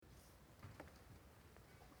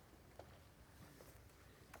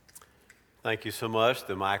Thank you so much,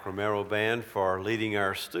 the Mike Romero Band, for leading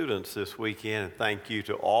our students this weekend. And thank you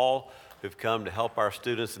to all who've come to help our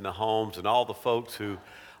students in the homes and all the folks who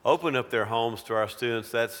open up their homes to our students.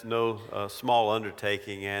 That's no small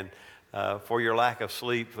undertaking. And for your lack of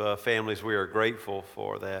sleep, families, we are grateful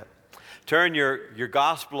for that. Turn your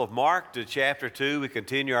Gospel of Mark to chapter 2. We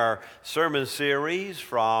continue our sermon series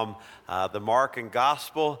from the Mark and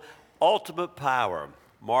Gospel, Ultimate Power,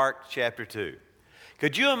 Mark chapter 2.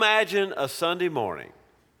 Could you imagine a Sunday morning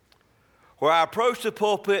where I approach the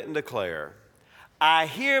pulpit and declare, I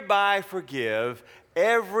hereby forgive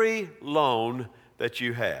every loan that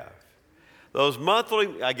you have? Those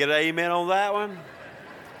monthly, I get an amen on that one?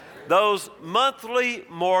 Those monthly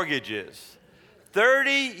mortgages,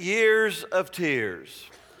 30 years of tears.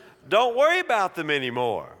 Don't worry about them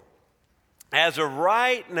anymore. As of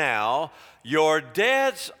right now, your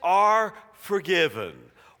debts are forgiven.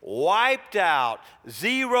 Wiped out,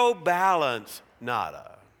 zero balance,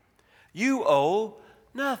 nada. You owe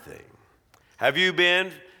nothing. Have you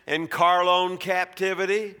been in car loan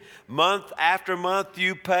captivity? Month after month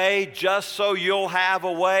you pay just so you'll have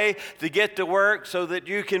a way to get to work so that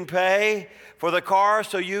you can pay for the car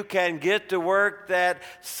so you can get to work. That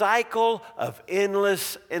cycle of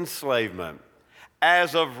endless enslavement.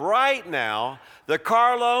 As of right now, the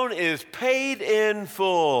car loan is paid in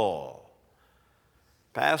full.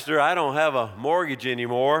 Pastor, I don't have a mortgage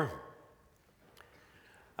anymore.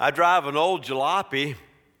 I drive an old jalopy.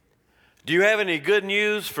 Do you have any good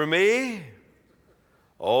news for me?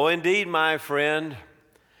 Oh, indeed, my friend.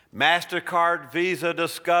 MasterCard, Visa,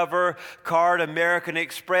 Discover, Card, American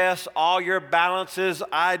Express, all your balances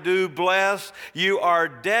I do bless. You are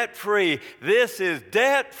debt-free. This is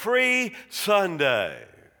Debt-Free Sunday.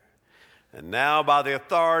 And now, by the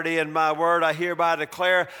authority in my word, I hereby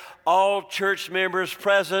declare all church members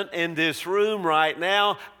present in this room right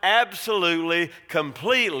now absolutely,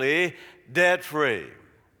 completely debt-free.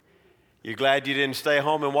 You're glad you didn't stay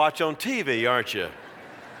home and watch on TV, aren't you?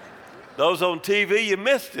 Those on TV, you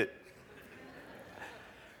missed it.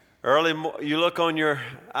 You look on your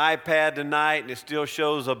iPad tonight and it still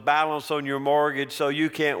shows a balance on your mortgage, so you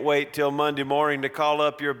can't wait till Monday morning to call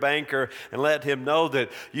up your banker and let him know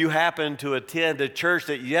that you happen to attend a church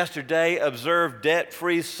that yesterday observed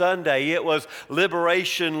Debt-Free Sunday. It was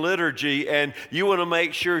Liberation Liturgy, and you want to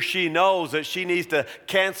make sure she knows that she needs to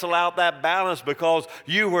cancel out that balance because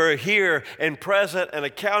you were here and present and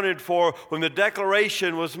accounted for when the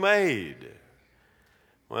declaration was made.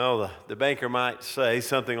 Well, the banker might say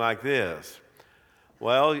something like this.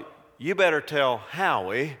 Well, you better tell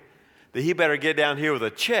Howie that he better get down here with a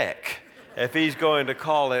check if he's going to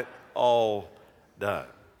call it all done.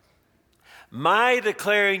 My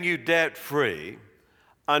declaring you debt-free,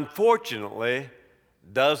 unfortunately,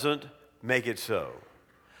 doesn't make it so.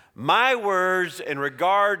 My words in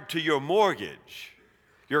regard to your mortgage,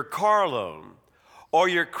 your car loan, or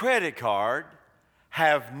your credit card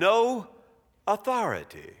have no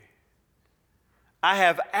authority. I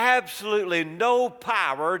have absolutely no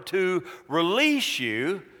power to release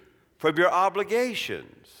you from your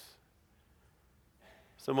obligations.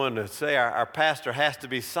 Someone would say our pastor has to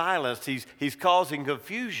be silenced. He's causing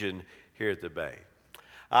confusion here at the bank.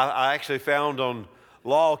 I actually found on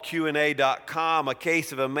lawqa.com a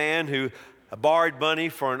case of a man who borrowed money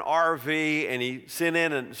for an RV, and he sent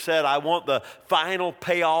in and said, I want the final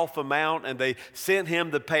payoff amount, and they sent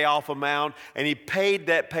him the payoff amount, and he paid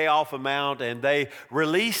that payoff amount, and they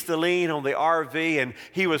released the lien on the RV, and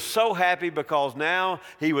he was so happy because now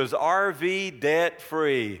he was RV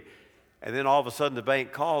debt-free. And then all of a sudden the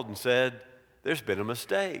bank called and said, there's been a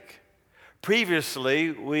mistake.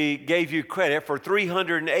 Previously, we gave you credit for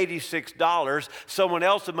 $386. Someone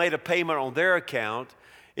else had made a payment on their account.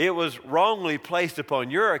 It was wrongly placed upon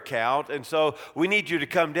your account, and so we need you to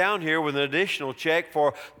come down here with an additional check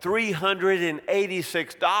for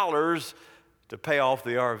 $386 to pay off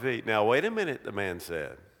the RV. Now, wait a minute, the man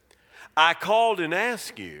said. I called and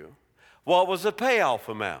asked you, what was the payoff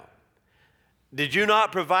amount? Did you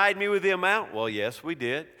not provide me with the amount? Well, yes, we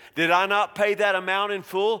did. Did I not pay that amount in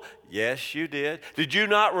full? Yes, you did. Did you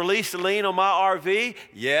not release the lien on my RV?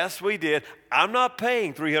 Yes, we did. I'm not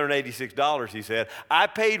paying $386, he said. I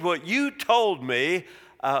paid what you told me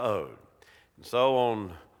I owed. And so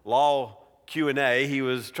on Law Q&A, he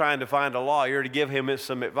was trying to find a lawyer to give him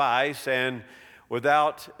some advice, and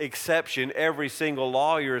without exception, every single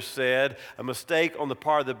lawyer said a mistake on the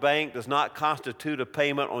part of the bank does not constitute a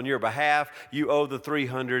payment on your behalf. You owe the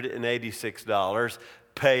 $386.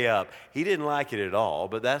 Pay up. He didn't like it at all,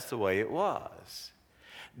 but that's the way it was.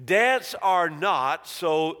 Debts are not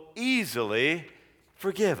so easily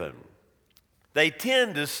forgiven. They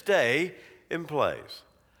tend to stay in place.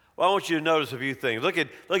 Well, I want you to notice a few things. Look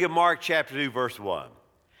at Mark chapter 2, verse 1.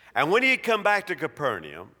 And when he had come back to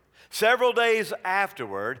Capernaum, several days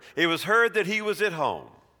afterward, it was heard that he was at home.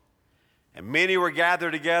 And many were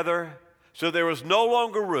gathered together, so there was no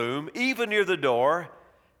longer room, even near the door,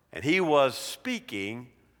 and he was speaking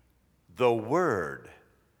the word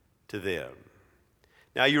to them.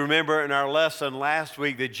 Now, you remember in our lesson last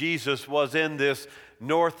week that Jesus was in this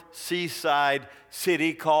north seaside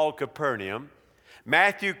city called Capernaum.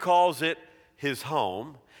 Matthew calls it his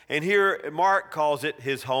home, and here Mark calls it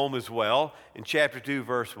his home as well in chapter 2,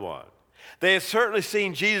 verse 1. They had certainly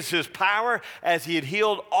seen Jesus' power as he had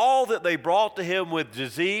healed all that they brought to him with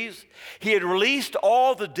disease. He had released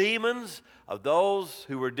all the demons of those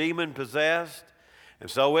who were demon-possessed. And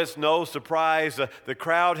so it's no surprise the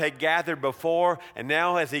crowd had gathered before, and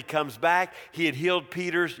now as he comes back, he had healed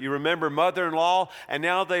Peter's, you remember, mother-in-law, and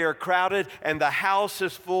now they are crowded, and the house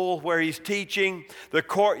is full where he's teaching. The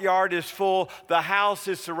courtyard is full, the house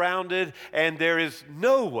is surrounded, and there is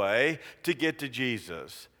no way to get to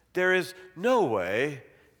Jesus. There is no way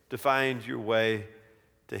to find your way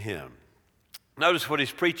to him. Notice what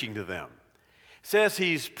he's preaching to them. It says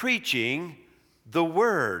he's preaching the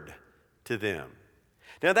word to them.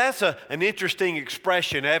 Now, that's an interesting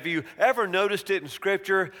expression. Have you ever noticed it in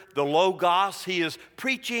Scripture? The Logos, he is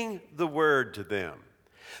preaching the word to them.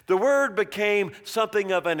 The word became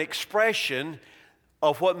something of an expression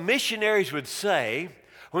of what missionaries would say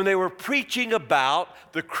when they were preaching about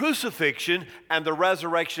the crucifixion and the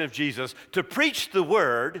resurrection of Jesus. To preach the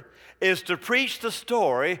word is to preach the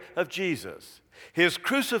story of Jesus, his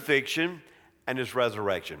crucifixion and his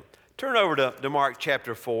resurrection. Turn over to Mark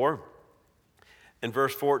chapter 4. In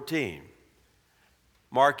verse 14,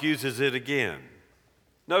 Mark uses it again.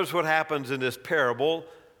 Notice what happens in this parable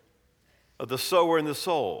of the sower and the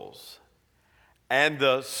souls. And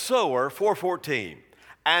the sower, 4:14,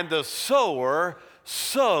 and the sower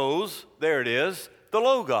sows, there it is, the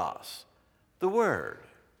Logos, the word.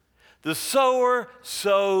 The sower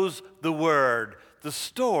sows the word, the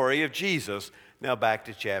story of Jesus. Now back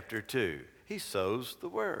to chapter 2. He sows the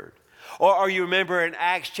word. Or you remember in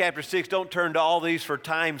Acts chapter 6, don't turn to all these for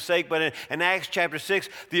time's sake, but in Acts chapter 6,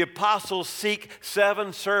 the apostles seek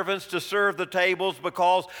 7 servants to serve the tables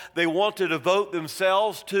because they want to devote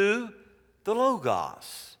themselves to the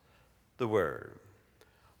Logos, the word.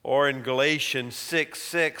 Or in Galatians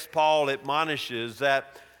 6:6, Paul admonishes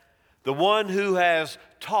that the one who has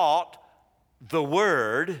taught the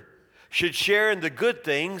word should share in the good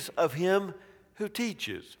things of him who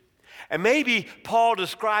teaches. And maybe Paul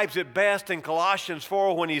describes it best in Colossians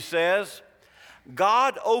 4 when he says,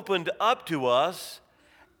 God opened up to us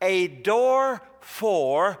a door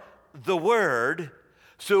for the word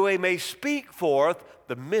so we may speak forth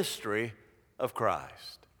the mystery of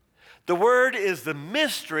Christ. The word is the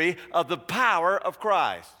mystery of the power of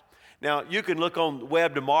Christ. Now, you can look on the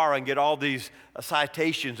web tomorrow and get all these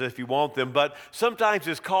citations if you want them, but sometimes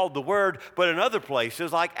it's called the word, but in other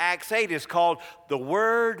places, like Acts 8, it's called the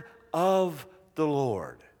word of the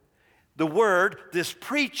Lord. The word, this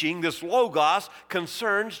preaching, this Logos,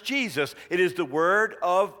 concerns Jesus. It is the word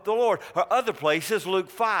of the Lord. Or other places, Luke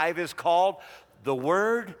 5 is called the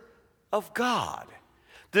word of God.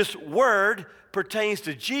 This word pertains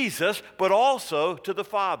to Jesus, but also to the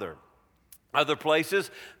Father. Other places,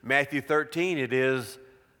 Matthew 13, it is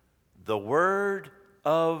the word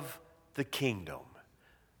of the kingdom.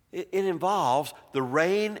 It involves the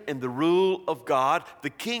reign and the rule of God. The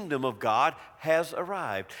kingdom of God has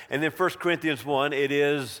arrived. And then 1 Corinthians 1, it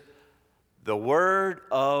is the word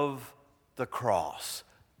of the cross.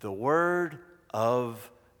 The word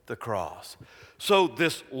of the cross. So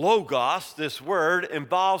this Logos, this word,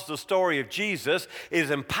 involves the story of Jesus. It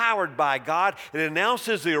is empowered by God. It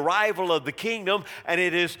announces the arrival of the kingdom, and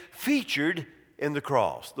it is featured in the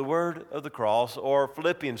cross, the word of the cross, or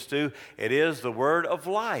Philippians 2, it is the word of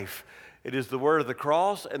life. It is the word of the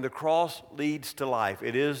cross, and the cross leads to life.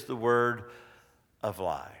 It is the word of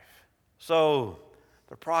life. So,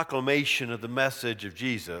 the proclamation of the message of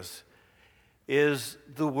Jesus is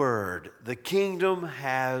the word. The kingdom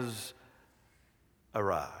has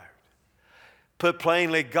arrived. Put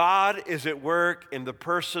plainly, God is at work in the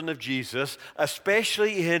person of Jesus,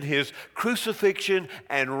 especially in his crucifixion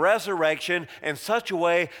and resurrection, in such a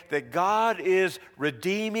way that God is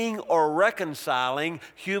redeeming or reconciling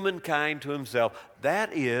humankind to himself. That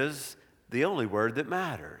is the only word that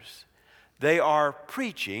matters. They are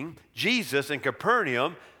preaching. Jesus in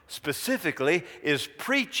Capernaum specifically is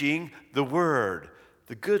preaching the word,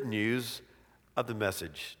 the good news of the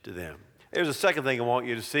message to them. There's a second thing I want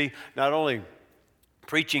you to see. Not only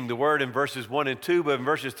preaching the word in verses 1 and 2, but in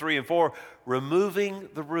verses 3 and 4, removing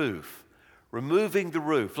the roof. Removing the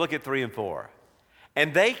roof. Look at 3 and 4.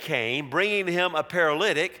 And they came, bringing to him a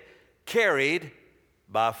paralytic carried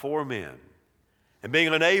by 4 men. And being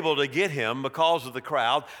unable to get him because of the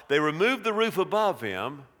crowd, they removed the roof above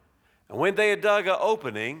him. And when they had dug an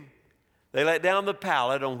opening, they let down the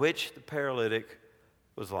pallet on which the paralytic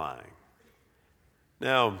was lying.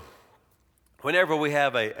 Now, whenever we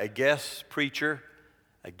have a guest preacher,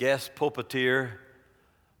 a guest pulpiteer,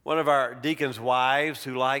 one of our deacons' wives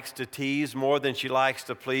who likes to tease more than she likes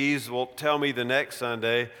to please will tell me the next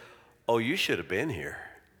Sunday, "Oh, you should have been here.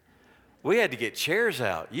 We had to get chairs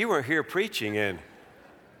out. You weren't here preaching, and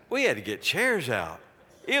we had to get chairs out.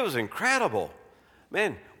 It was incredible.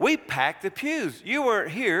 Man, we packed the pews. You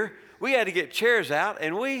weren't here. We had to get chairs out,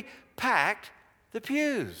 and we packed the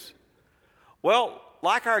pews." Well,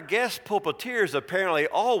 like our guest pulpiteers apparently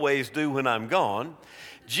always do when I'm gone,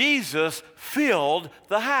 Jesus filled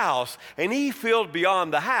the house, and he filled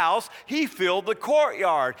beyond the house. He filled the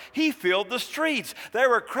courtyard. He filled the streets. They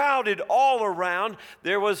were crowded all around.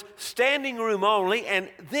 There was standing room only, and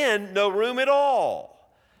then no room at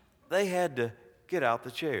all. They had to get out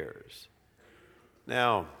the chairs.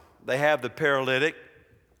 Now, they have the paralytic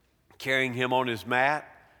carrying him on his mat.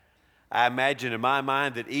 I imagine in my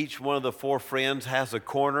mind that each one of the 4 friends has a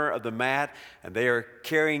corner of the mat, and they are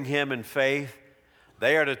carrying him in faith.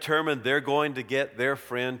 They are determined they're going to get their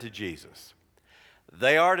friend to Jesus.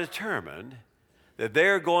 They are determined that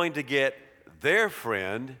they're going to get their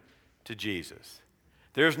friend to Jesus.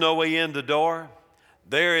 There's no way in the door.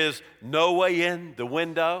 There is no way in the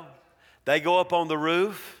window. They go up on the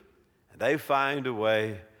roof, and they find a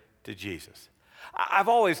way to Jesus. I've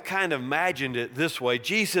always kind of imagined it this way.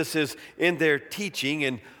 Jesus is in there teaching,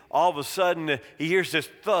 and all of a sudden he hears this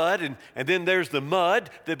thud, and then there's the mud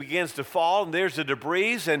that begins to fall, and there's the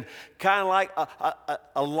debris, and kind of like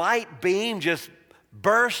a light beam just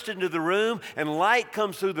burst into the room, and light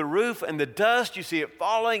comes through the roof, and the dust, you see it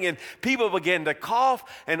falling, and people begin to cough,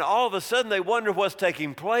 and all of a sudden they wonder what's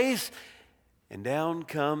taking place, and down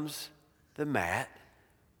comes the mat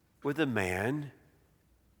with a man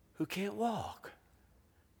who can't walk.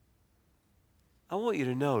 I want you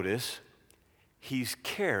to notice he's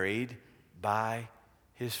carried by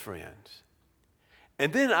his friends.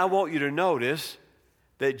 And then I want you to notice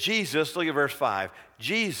that Jesus, look at verse 5,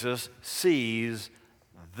 Jesus sees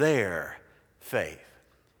their faith.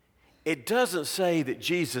 It doesn't say that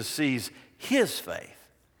Jesus sees his faith.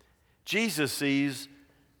 Jesus sees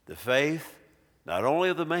the faith not only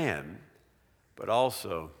of the man, but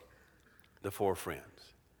also the 4 friends.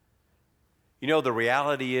 You know, the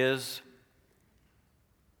reality is,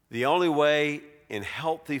 the only way in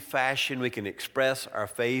healthy fashion we can express our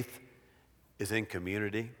faith is in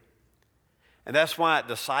community. And that's why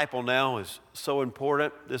Disciple Now is so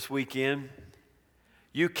important this weekend.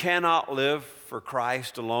 You cannot live for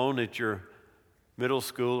Christ alone at your middle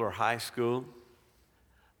school or high school.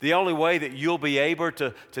 The only way that you'll be able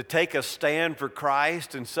to take a stand for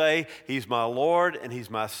Christ and say, He's my Lord and He's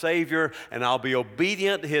my Savior, and I'll be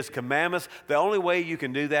obedient to His commandments, the only way you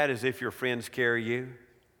can do that is if your friends carry you.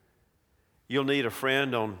 You'll need a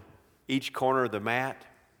friend on each corner of the mat.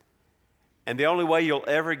 And the only way you'll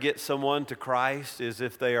ever get someone to Christ is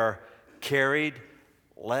if they are carried,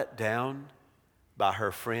 let down by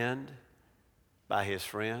her friend, by his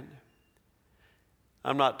friend.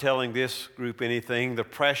 I'm not telling this group anything. The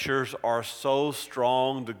pressures are so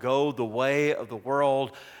strong to go the way of the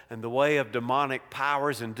world and the way of demonic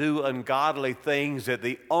powers and do ungodly things that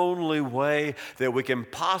the only way that we can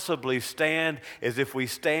possibly stand is if we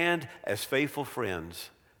stand as faithful friends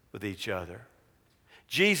with each other.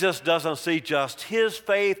 Jesus doesn't see just his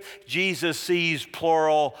faith. Jesus sees,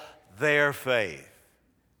 plural, their faith.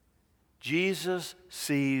 Jesus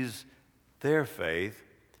sees their faith,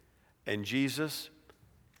 and Jesus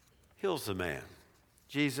heals the man.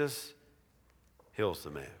 Jesus heals the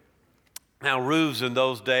man. Now, roofs in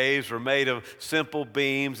those days were made of simple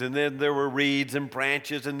beams, and then there were reeds and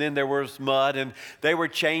branches, and then there was mud, and they were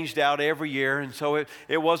changed out every year. And so it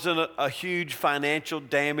wasn't a huge financial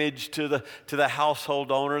damage to the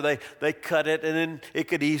household owner. They cut it, and then it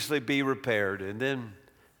could easily be repaired. And then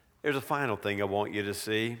there's a final thing I want you to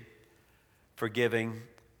see: forgiving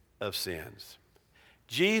of sins.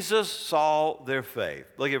 Jesus saw their faith.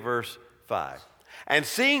 Look at verse 5. And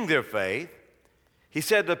seeing their faith, he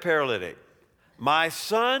said to the paralytic, "My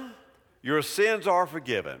son, your sins are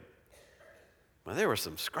forgiven." Well, there were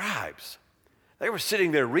some scribes. They were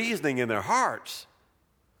sitting there reasoning in their hearts.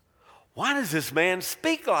 Why does this man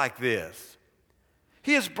speak like this?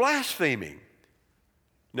 He is blaspheming.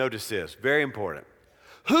 Notice this, very important.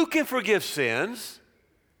 Who can forgive sins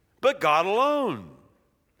but God alone?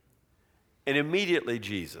 And immediately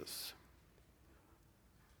Jesus.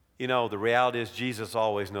 You know, the reality is Jesus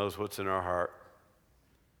always knows what's in our heart.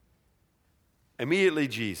 Immediately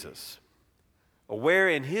Jesus, aware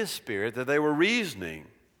in his spirit that they were reasoning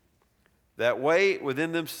that way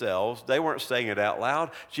within themselves, they weren't saying it out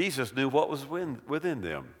loud. Jesus knew what was within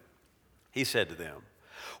them. He said to them,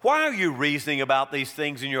 "Why are you reasoning about these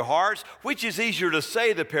things in your hearts? Which is easier to say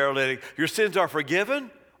to the paralytic, 'Your sins are forgiven,'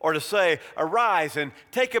 or to say, 'Arise and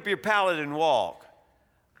take up your pallet and walk'?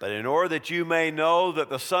 But in order that you may know that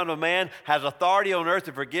the Son of Man has authority on earth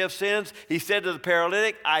to forgive sins, he said to the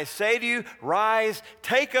paralytic, 'I say to you, rise,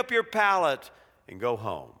 take up your pallet, and go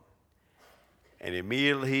home.' And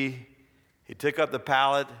immediately he took up the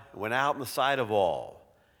pallet and went out in the sight of all.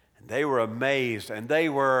 And they were amazed, and they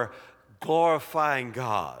were glorifying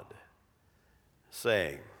God,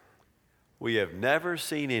 saying, 'We have never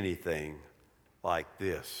seen anything like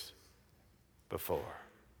this before.'"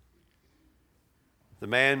 The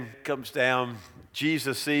man comes down.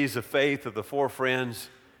 Jesus sees the faith of the four friends.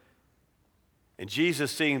 And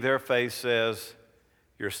Jesus, seeing their faith, says,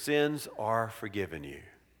 "Your sins are forgiven you."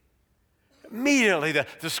 Immediately,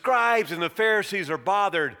 the scribes and the Pharisees are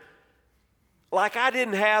bothered. Like, I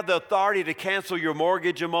didn't have the authority to cancel your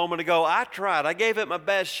mortgage a moment ago. I tried. I gave it my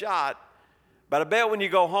best shot. But I bet when you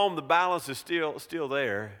go home, the balance is still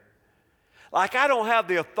there. Like, I don't have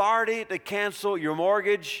the authority to cancel your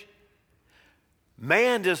mortgage.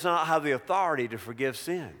 Man does not have the authority to forgive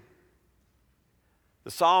sin.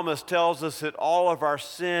 The psalmist tells us that all of our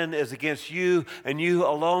sin is against you and you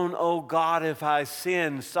alone, O God, if I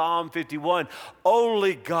sin. Psalm 51,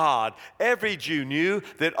 only God. Every Jew knew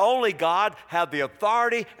that only God had the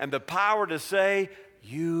authority and the power to say,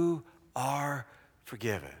 "You are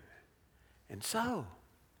forgiven." And so,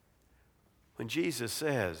 when Jesus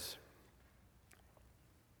says,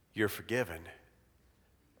 "You're forgiven,"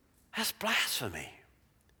 that's blasphemy.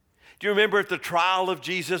 Do you remember at the trial of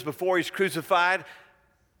Jesus before he's crucified?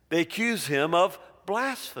 They accuse him of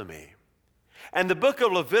blasphemy. And the book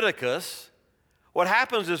of Leviticus, what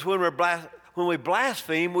happens is when we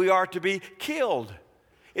blaspheme, we are to be killed.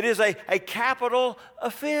 It is a capital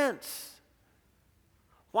offense.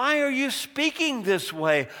 Why are you speaking this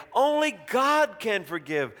way? Only God can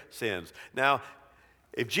forgive sins. Now,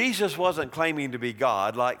 if Jesus wasn't claiming to be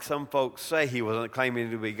God, like some folks say he wasn't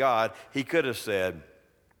claiming to be God, he could have said,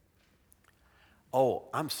 "Oh,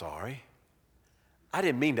 I'm sorry. I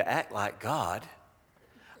didn't mean to act like God.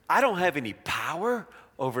 I don't have any power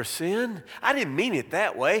over sin. I didn't mean it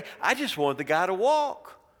that way. I just wanted the guy to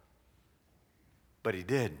walk." But he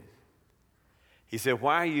didn't. He said,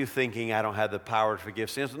 "Why are you thinking I don't have the power to forgive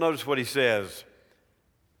sins?" Notice what he says.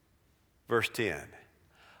 Verse 10.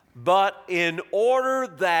 "But in order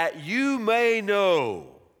that you may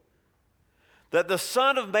know that the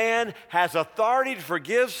Son of Man has authority to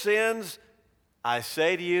forgive sins, I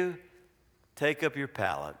say to you, take up your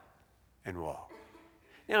pallet and walk."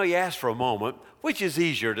 Now he asked for a moment, which is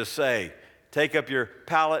easier to say, take up your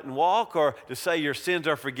pallet and walk, or to say your sins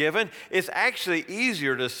are forgiven? It's actually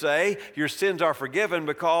easier to say your sins are forgiven,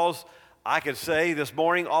 because I could say this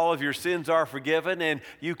morning all of your sins are forgiven, and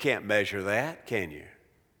you can't measure that, can you?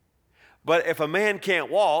 But if a man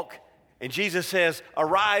can't walk, and Jesus says,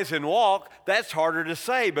 "Arise and walk," that's harder to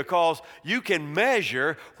say, because you can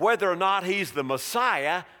measure whether or not he's the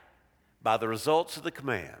Messiah by the results of the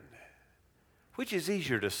command. Which is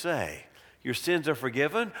easier to say, your sins are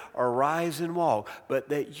forgiven, or rise and walk? But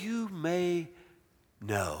that you may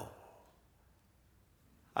know,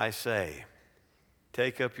 I say,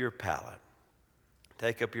 take up your pallet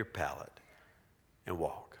and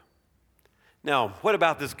walk. Now, what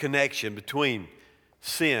about this connection between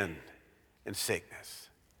sin and sickness?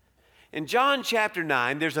 In John chapter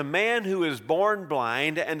 9, there's a man who is born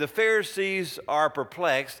blind, and the Pharisees are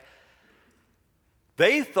perplexed.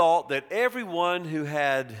 They thought that everyone who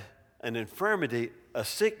had an infirmity, a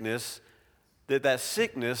sickness, that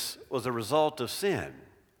sickness was a result of sin.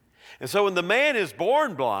 And so when the man is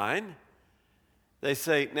born blind, they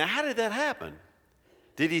say, "Now how did that happen?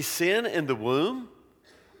 Did he sin in the womb?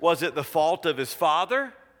 Was it the fault of his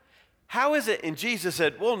father? How is it?" And Jesus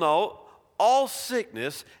said, "Well, no, all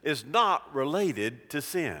sickness is not related to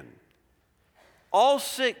sin. All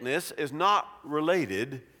sickness is not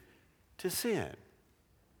related to sin.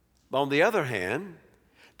 But on the other hand,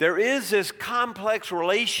 there is this complex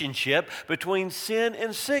relationship between sin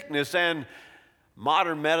and sickness, and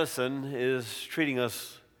modern medicine is treating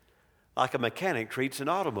us like a mechanic treats an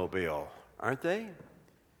automobile, aren't they?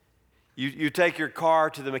 You take your car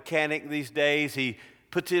to the mechanic these days, he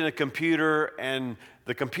puts in a computer, and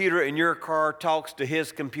the computer in your car talks to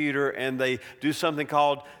his computer, and they do something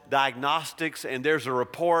called diagnostics, and there's a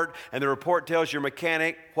report, and the report tells your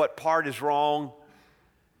mechanic what part is wrong,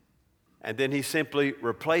 and then he simply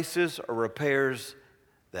replaces or repairs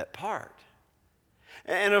that part.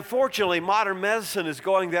 And unfortunately, modern medicine is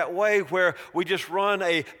going that way, where we just run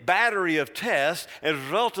a battery of tests. As a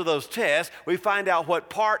result of those tests, we find out what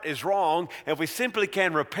part is wrong. And if we simply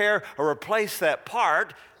can repair or replace that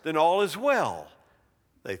part, then all is well,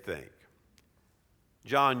 they think.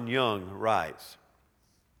 John Young writes,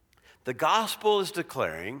 "The gospel is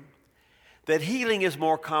declaring that healing is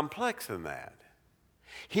more complex than that.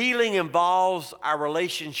 Healing involves our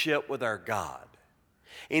relationship with our God.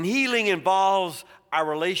 And healing involves our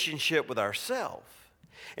relationship with ourselves.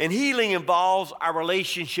 And healing involves our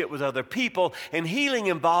relationship with other people. And healing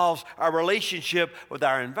involves our relationship with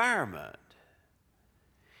our environment."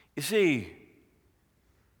 You see,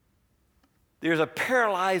 there's a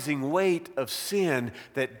paralyzing weight of sin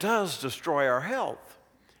that does destroy our health.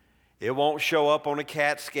 It won't show up on a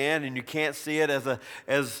CAT scan, and you can't see it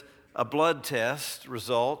as a blood test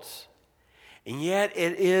results. And yet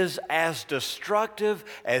it is as destructive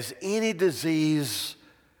as any disease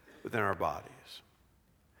within our bodies.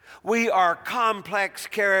 We are complex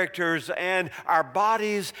characters, and our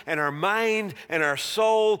bodies and our mind and our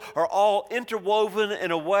soul are all interwoven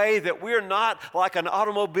in a way that we're not like an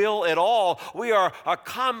automobile at all. We are a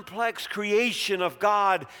complex creation of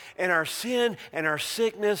God, and our sin and our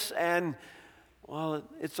sickness, and, well,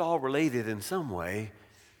 it's all related in some way,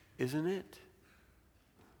 isn't it?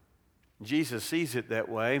 Jesus sees it that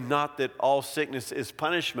way, not that all sickness is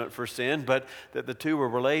punishment for sin, but that the two are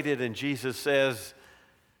related, and Jesus says,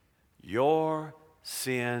 "Your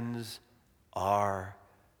sins are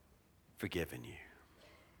forgiven you."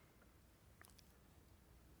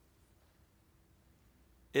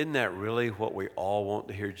 Isn't that really what we all want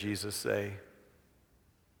to hear Jesus say?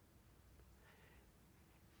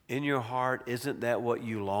 In your heart, isn't that what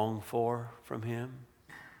you long for from Him?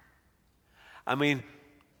 I mean,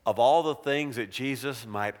 of all the things that Jesus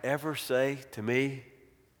might ever say to me,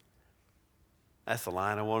 that's the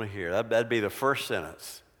line I want to hear. That'd be the first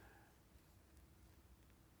sentence.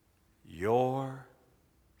 Your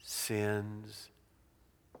sins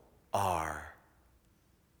are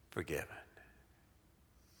forgiven.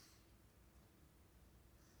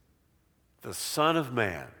 The Son of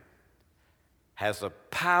Man has the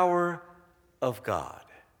power of God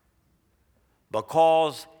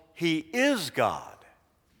because He is God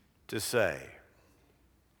to say,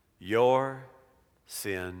 your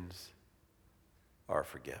sins are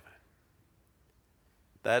forgiven.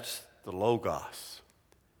 That's the Logos.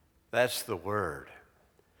 That's the Word.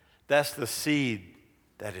 That's the seed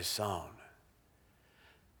that is sown.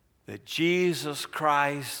 That Jesus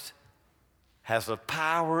Christ has the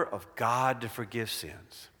power of God to forgive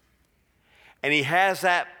sins. And He has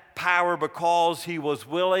that power because He was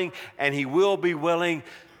willing, and He will be willing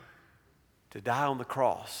to die on the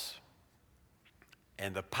cross.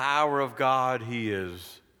 And the power of God, He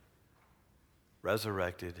is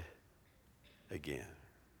resurrected again.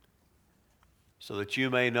 So that you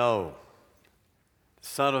may know the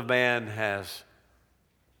Son of Man has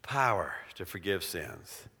power to forgive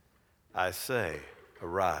sins. I say,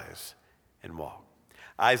 arise and walk.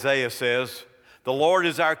 Isaiah says, "The Lord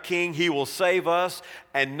is our King, He will save us,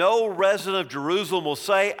 and no resident of Jerusalem will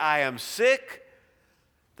say, 'I am sick.'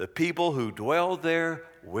 The people who dwell there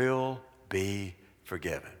will be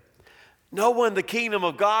forgiven." No one in the kingdom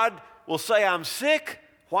of God will say, "I'm sick."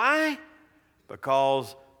 Why?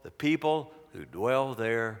 Because the people who dwell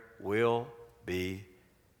there will be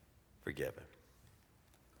forgiven.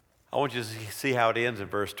 I want you to see how it ends in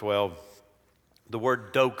verse 12. The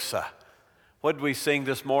word doxa. What did we sing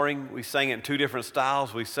this morning? We sang it in two different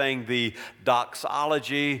styles. We sang the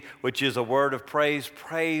doxology, which is a word of praise.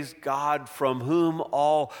 Praise God from whom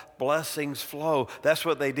all blessings flow. That's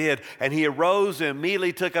what they did. And he arose and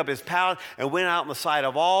immediately took up his pallet and went out in the sight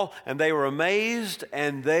of all. And they were amazed,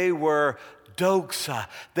 and they were doxa.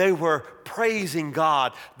 They were praising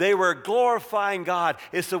God. They were glorifying God.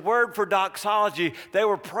 It's the word for doxology. They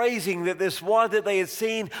were praising that this one that they had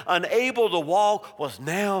seen unable to walk was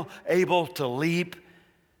now able to leap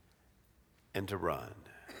and to run.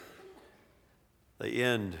 They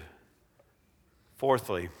end,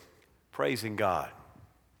 fourthly, praising God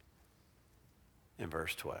in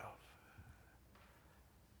verse 12.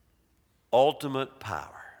 Ultimate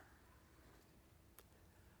power.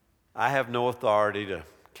 I have no authority to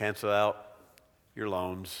cancel out your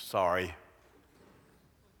loans. Sorry.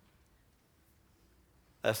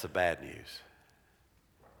 That's the bad news.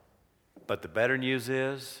 But the better news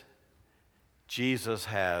is Jesus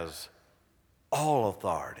has all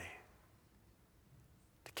authority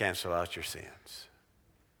to cancel out your sins,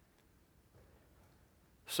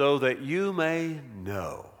 so that you may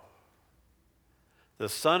know the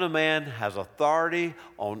Son of Man has authority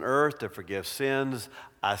on earth to forgive sins.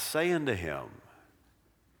 I say unto him,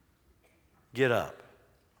 get up,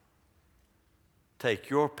 take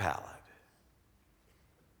your pallet,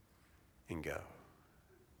 and go.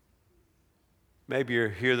 Maybe you're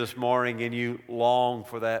here this morning and you long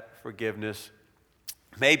for that forgiveness.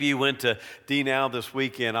 Maybe you went to DNow this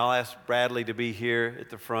weekend. I'll ask Bradley to be here at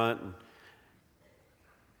the front. And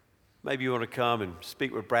maybe you want to come and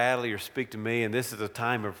speak with Bradley or speak to me, and this is a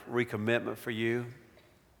time of recommitment for you.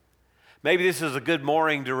 Maybe this is a good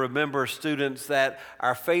morning to remember, students, that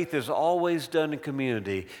our faith is always done in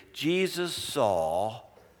community. Jesus saw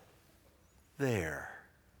their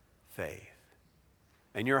faith.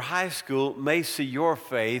 And your high school may see your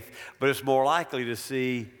faith, but it's more likely to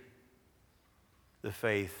see the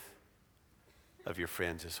faith of your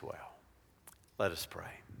friends as well. Let us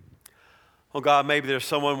pray. Oh God, maybe there's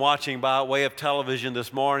someone watching by way of television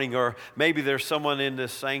this morning, or maybe there's someone in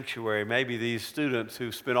this sanctuary, maybe these students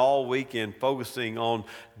who spent all weekend focusing on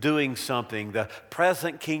doing something, the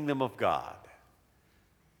present kingdom of God.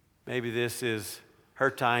 Maybe this is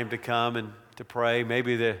her time to come and to pray.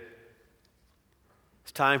 Maybe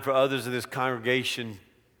it's time for others in this congregation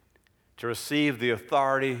to receive the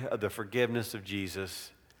authority of the forgiveness of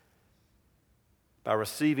Jesus by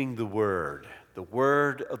receiving the word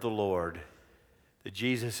of the Lord, that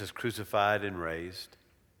Jesus is crucified and raised.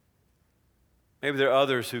 Maybe there are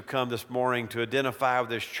others who come this morning to identify with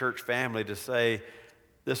this church family, to say,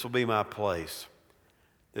 this will be my place.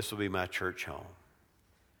 This will be my church home.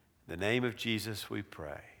 In the name of Jesus we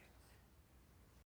pray.